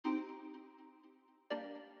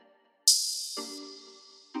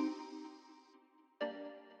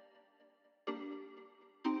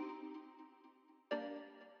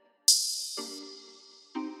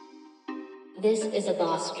This is a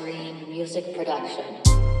Boss Dream music production.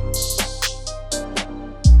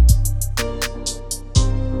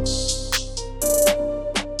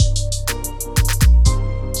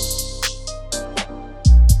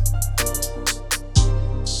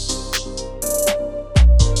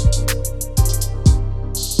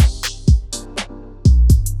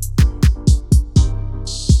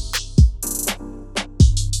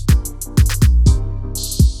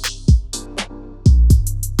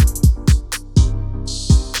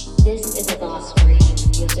 This is a Boss Dream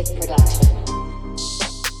music production.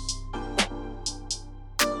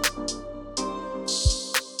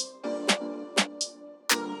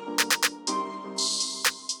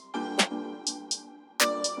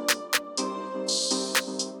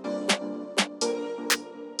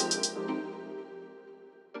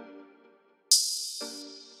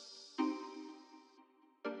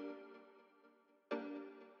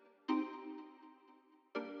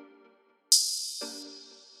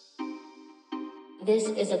 This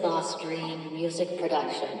is a Boss Dream music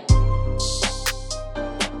production.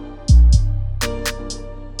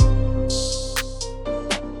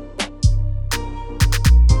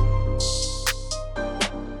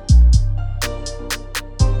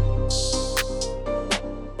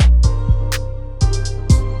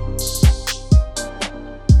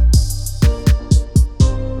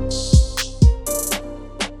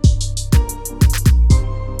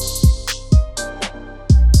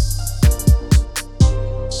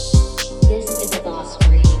 This is a Boss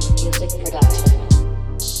Dream music production.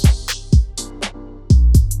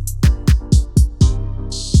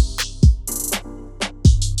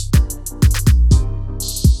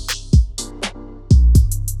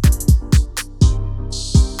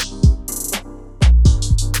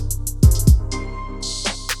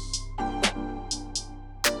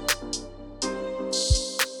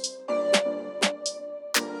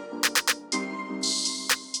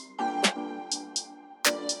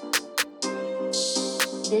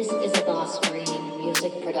 This is a Boss Dream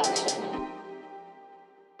music production.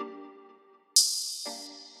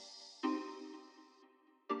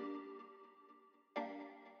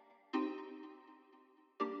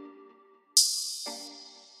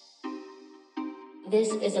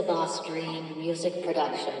 This is a Boss Dream music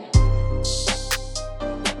production.